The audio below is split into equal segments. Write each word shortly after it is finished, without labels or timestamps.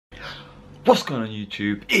What's going on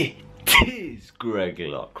YouTube? It is Greggy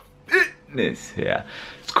Lock Fitness here.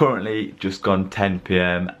 It's currently just gone 10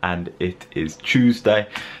 PM and it is Tuesday.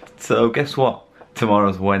 So guess what?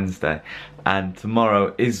 Tomorrow's Wednesday and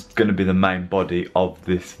tomorrow is going to be the main body of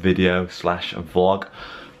this video slash vlog.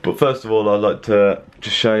 But first of all, I'd like to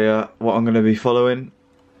just show you what I'm going to be following.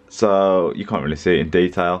 So you can't really see it in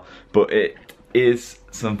detail, but it is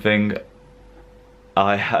something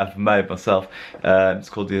I have made myself. It's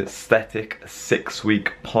called the Aesthetic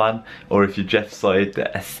 6-week plan, or if you're Jeff side, the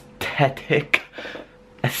Aesthetic,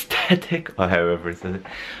 or however it says it,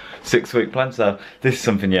 6-week plan. So this is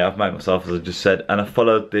something, yeah, I've made myself, as I just said, and I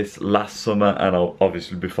followed this last summer, and I'll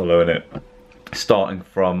obviously be following it starting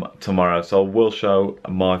from tomorrow. So I will show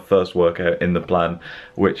my first workout in the plan,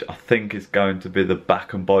 which I think is going to be the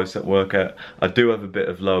back and bicep workout. I do have a bit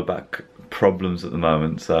of lower back problems at the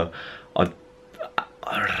moment, so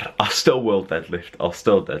I still will deadlift. I'll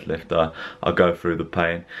still deadlift. I'll go through the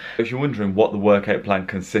pain. If you're wondering what the workout plan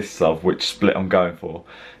consists of, which split I'm going for,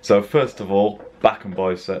 so first of all, back and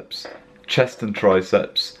biceps, chest and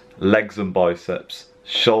triceps, legs and biceps,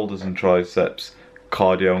 shoulders and triceps,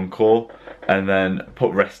 cardio and core, and then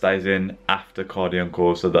put rest days in after cardio and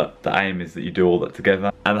core, so that the aim is that you do all that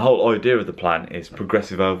together. And the whole idea of the plan is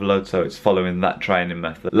progressive overload, so it's following that training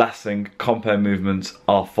method. Last thing, compound movements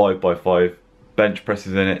are 5x5. Bench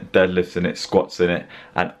presses in it, deadlifts in it, squats in it.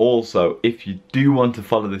 And also, if you do want to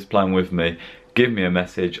follow this plan with me, give me a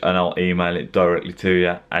message and I'll email it directly to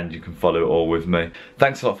you and you can follow it all with me.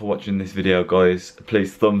 Thanks a lot for watching this video, guys.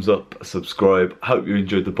 Please thumbs up, subscribe. Hope you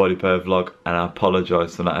enjoyed the body power vlog, and I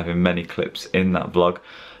apologise for not having many clips in that vlog.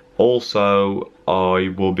 Also,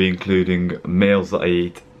 I will be including meals that I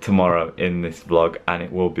eat tomorrow in this vlog, and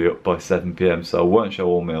it will be up by 7 PM, so I won't show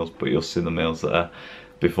all meals, but you'll see the meals that are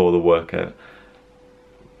before the workout.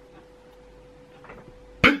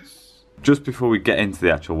 Just before we get into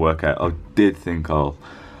the actual workout, I did think I'll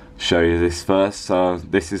show you this first. So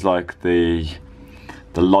this is like the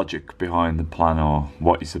logic behind the plan, or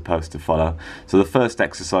what you're supposed to follow. So the first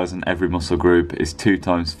exercise in every muscle group is 2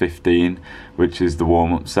 times 15, which is the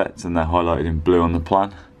warm-up sets, and they're highlighted in blue on the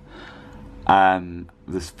plan. And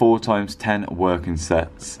there's 4 times 10 working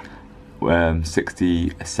sets,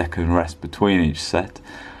 60-second rest between each set.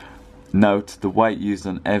 Note, the weight used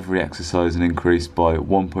on every exercise is increased by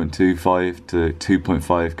 1.25 to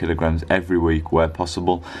 2.5 kilograms every week where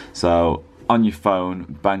possible. So on your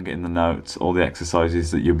phone, bang it in the notes, all the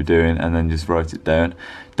exercises that you'll be doing, and then just write it down.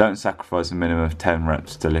 Don't sacrifice a minimum of 10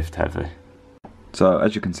 reps to lift heavy. So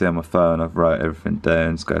as you can see on my phone, I've wrote everything down.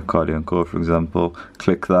 Let's go cardio and core, for example.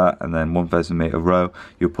 Click that, and then 1,000 meter row.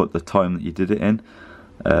 You'll put the time that you did it in.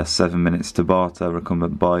 7 minutes Tabata,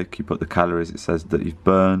 recumbent bike. You put the calories it says that you've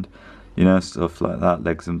burned. You know, stuff like that,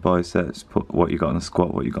 legs and biceps, put what you got on the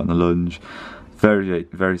squat, what you got on the lunge. Very,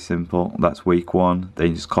 very simple. That's week 1. Then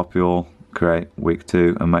you just copy all, create week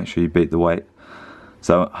 2, and make sure you beat the weight.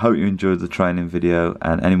 So I hope you enjoyed the training video,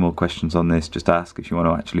 and any more questions on this, just ask. If you want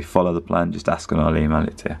to actually follow the plan, just ask and I'll email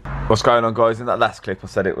it to you. What's going on, guys? In that last clip I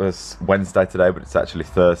said it was Wednesday today, but it's actually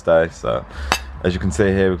Thursday. So as you can see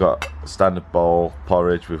here, we've got a standard bowl,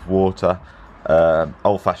 porridge with water,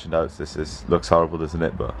 old-fashioned oats. This looks horrible, doesn't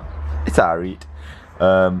it? But it's alright.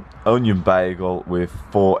 Onion bagel with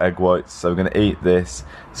 4 egg whites. So we're going to eat this,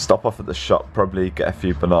 stop off at the shop, probably get a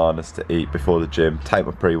few bananas to eat before the gym, take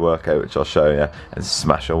my pre-workout, which I'll show you, and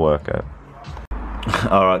smash a workout.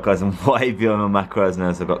 Alright guys, I'm way beyond my macros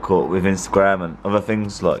now, so I got caught with Instagram and other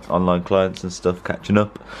things like online clients and stuff catching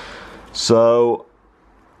up. So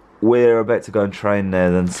we're about to go and train now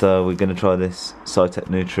then, so we're going to try this Cytec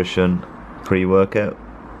Nutrition pre-workout,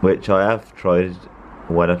 which I have tried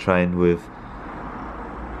when I trained with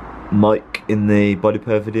Mike in the body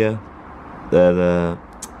power video.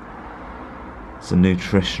 It's a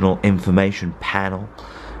nutritional information panel,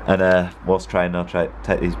 and whilst training I'll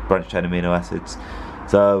take these branched chain amino acids.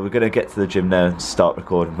 So we're going to get to the gym now and start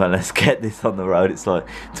recording, man. Let's get this on the road. It's like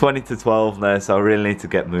 20 to 12 now, so I really need to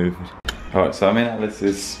get moving. Alright, so I'm in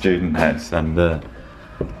Alice's student house, and this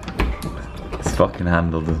fucking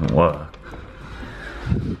handle doesn't work.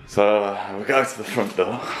 So we go to the front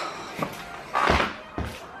door.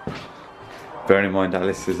 Bearing in mind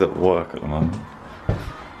Alice is at work at the moment.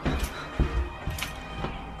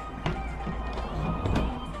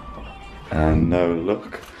 And no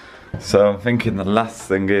luck. So I'm thinking the last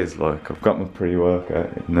thing is, like, I've got my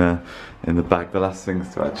pre-workout in the bag. The last thing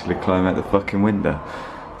is to actually climb out the fucking window.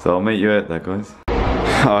 So I'll meet you out there, guys.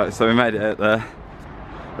 Alright, so we made it out there.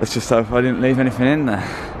 Let's just hope I didn't leave anything in there.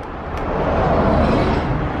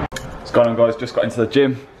 What's going on, guys? Just got into the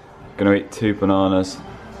gym. Gonna eat 2 bananas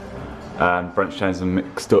and brunch chains and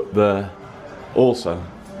mixed up the Also,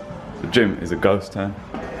 the gym is a ghost town.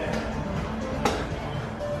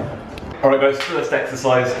 Alright guys, first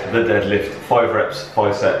exercise, the deadlift. 5 reps,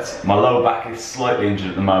 5 sets. My lower back is slightly injured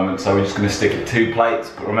at the moment, so we're just going to stick at 2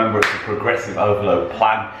 plates, but remember it's a progressive overload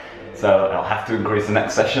plan, so I'll have to increase the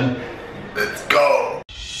next session. Let's go!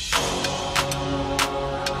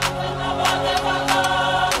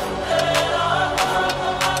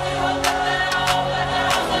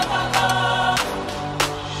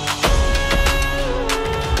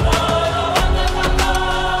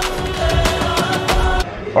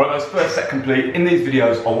 Alright guys, first set complete. In these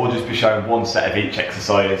videos I will just be showing 1 set of each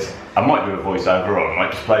exercise. I might do a voiceover or I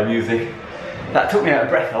might just play music. That took me out of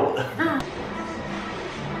breath though.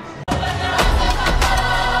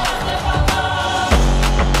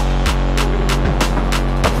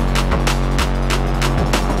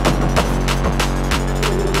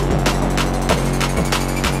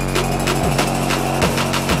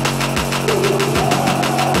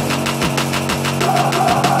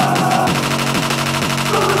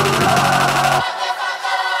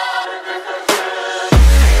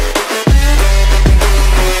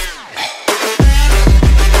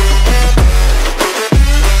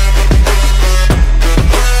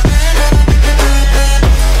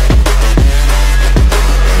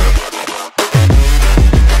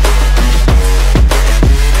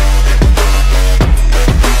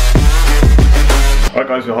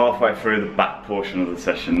 Guys, we're halfway through the back portion of the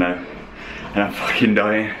session now and I'm fucking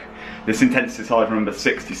dying. This intensity side, remember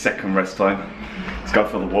 60-second rest time. Let's go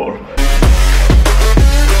for the water.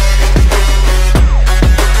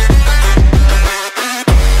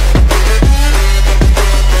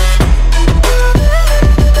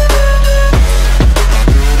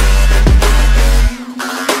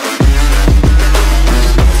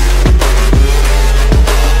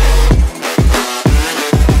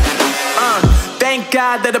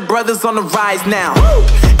 God that the brothers on the rise now. Woo!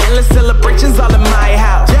 Endless celebrations all in my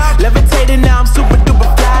house. Levitating now, I'm super duper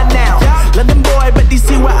fly now. London boy, but DC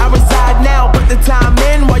where I reside now. Put the time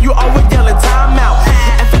in while you always yelling time out.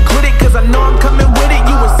 And for quit it, cause I know I'm coming with it.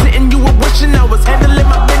 You were sitting, you were wishing I was handling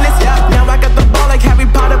my business. Now I got the ball like Harry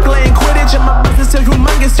Potter playing Quidditch. And my business so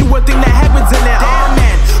humongous, you would think that happens in it. Damn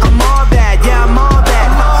man, I'm all that, yeah I'm all that.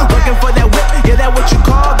 Working for that whip, yeah that what you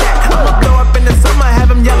call that. I'ma blow up in the summer, have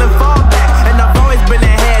him yelling fall back. And I've always been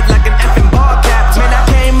ahead like an effing ball cap. Man, I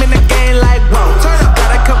came in the game like whoa.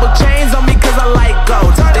 Got a couple chains on me cause I like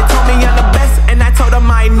gold. They told me I'm the best and I told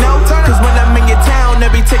them I know. Cause when I'm in your town,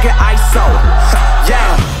 every ticket I sold.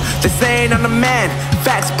 Yeah, they saying I'm the man.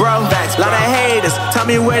 Facts bro, facts, lot of haters. Tell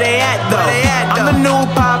me where they at though. I'm the new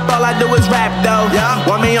pop, all I do is rap though.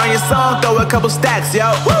 Want me on your song, throw a couple stacks,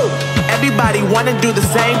 yo. Woo! Everybody wanna do the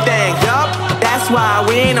same thing. Yup, that's why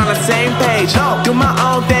we ain't on the same page. Do my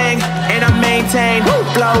own thing and I maintain.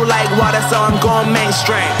 Flow like water, so I'm going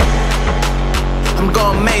mainstream. I'm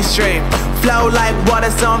going mainstream. Flow like water,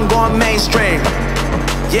 so I'm going mainstream.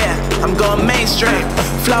 Yeah, I'm going mainstream.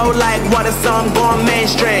 Flow like water, so I'm going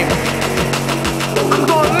mainstream. I'm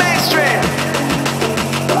going mainstream.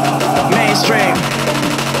 Mainstream.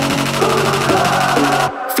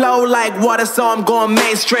 Flow like water, so I'm going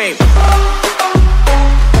mainstream.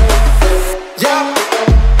 Yeah.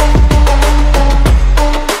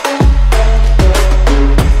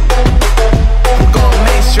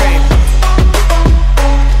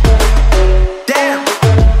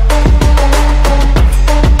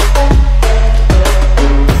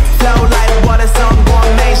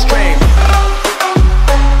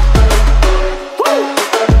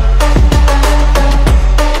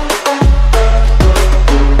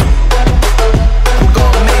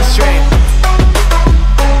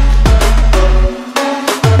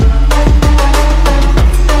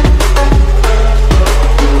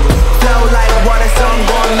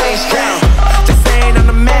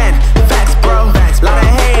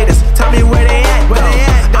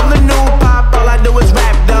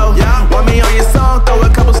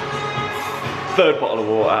 Third bottle of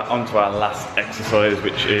water, onto our last exercise,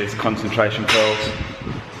 which is concentration curls.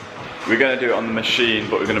 We're going to do it on the machine,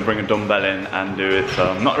 but we're going to bring a dumbbell in and do it, so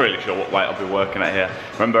I'm not really sure what weight I'll be working at here.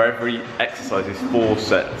 Remember, every exercise is 4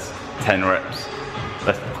 sets, 10 reps.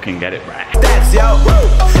 Let's fucking get it right. That's yo,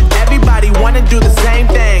 everybody wanna do the same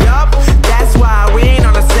thing. That's why we ain't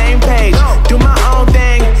on the same page. Do my own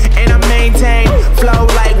thing and I maintain. Flow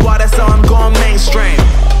like water, so I'm going mainstream.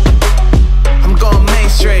 I'm going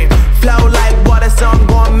mainstream. Flow like water, so I'm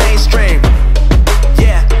going mainstream.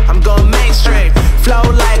 Yeah, I'm going mainstream. Flow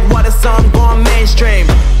like water, so I'm going mainstream.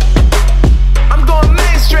 I'm going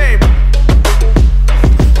mainstream.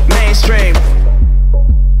 Mainstream.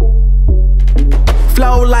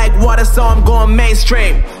 Flow like water, so I'm going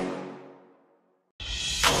mainstream.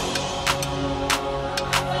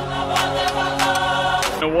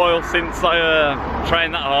 while since I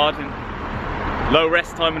trained that hard and low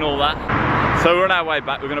rest time and all that. So we're on our way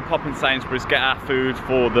back. We're going to pop in Sainsbury's, get our food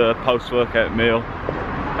for the post-workout meal,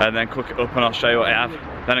 and then cook it up and I'll show you what I have.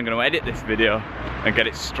 Then I'm going to edit this video and get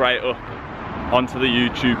it straight up onto the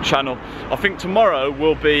YouTube channel. I think tomorrow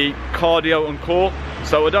will be cardio and core,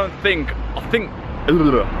 so I don't think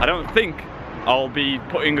I'll be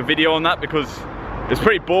putting a video on that because it's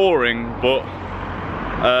pretty boring, but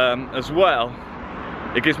as well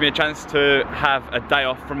it gives me a chance to have a day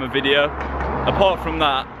off from a video. Apart from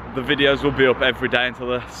that, the videos will be up every day until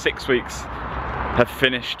the 6 weeks have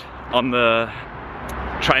finished on the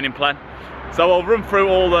training plan. So I'll run through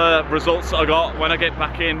all the results that I got when I get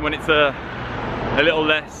back in, when it's a little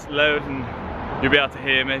less loud and you'll be able to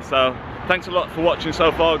hear me. So thanks a lot for watching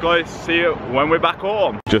so far, guys. See you when we're back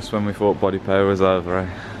home. Just when we thought body power was over, eh?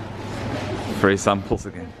 Free samples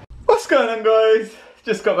again. What's going on, guys?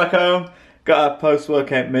 Just got back home, got our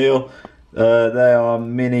post-workout meal. They are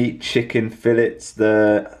mini chicken fillets.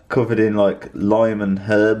 They're covered in like lime and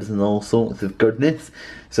herbs and all sorts of goodness.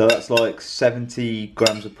 So that's like 70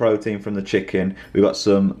 grams of protein from the chicken. We've got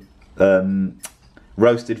some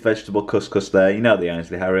roasted vegetable couscous there. You know the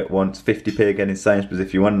Ainsley Harriet ones. 50p again in Sainsbury's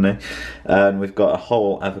if you want any. And we've got a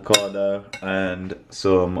whole avocado and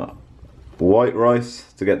some white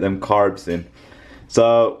rice to get them carbs in.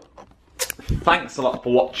 So thanks a lot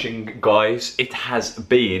for watching, guys. It has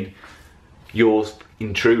been yours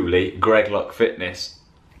in truly, Greg Lock Fitness.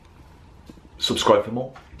 Subscribe for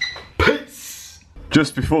more. Peace!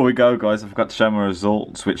 Just before we go, guys, I forgot to show my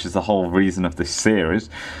results, which is the whole reason of this series.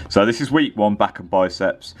 So this is week 1, back and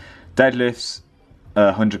biceps. Deadlifts,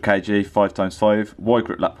 100 kg, 5x5. Wide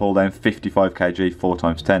grip lat pull down, 55 kg,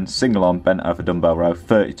 4x10. Single arm bent over dumbbell row,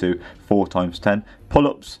 32, 4x10.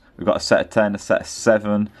 Pull-ups, we've got a set of 10, a set of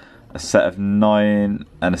 7, a set of 9,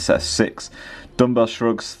 and a set of 6. Dumbbell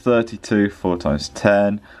shrugs, 32,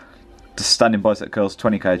 4x10. Standing bicep curls,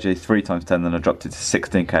 20 kg, 3x10, then I dropped it to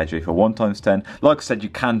 16 kg for 1x10. Like I said, you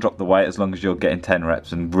can drop the weight as long as you're getting 10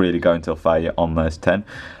 reps and really go until failure on those 10.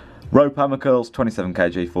 Rope hammer curls, 27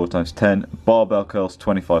 kg, 4x10. Barbell curls,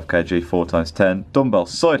 25 kg, 4x10. Dumbbell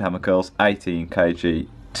side hammer curls, 18 kg,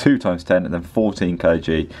 2x10, and then 14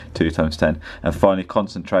 kg, 2x10. And finally,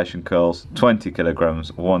 concentration curls, 20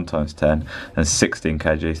 kilograms, 1x10, and 16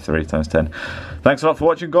 kg, 3x10. Thanks a lot for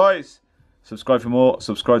watching, guys. Subscribe for more.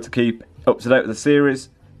 Subscribe to keep up to date with the series.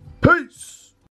 Peace!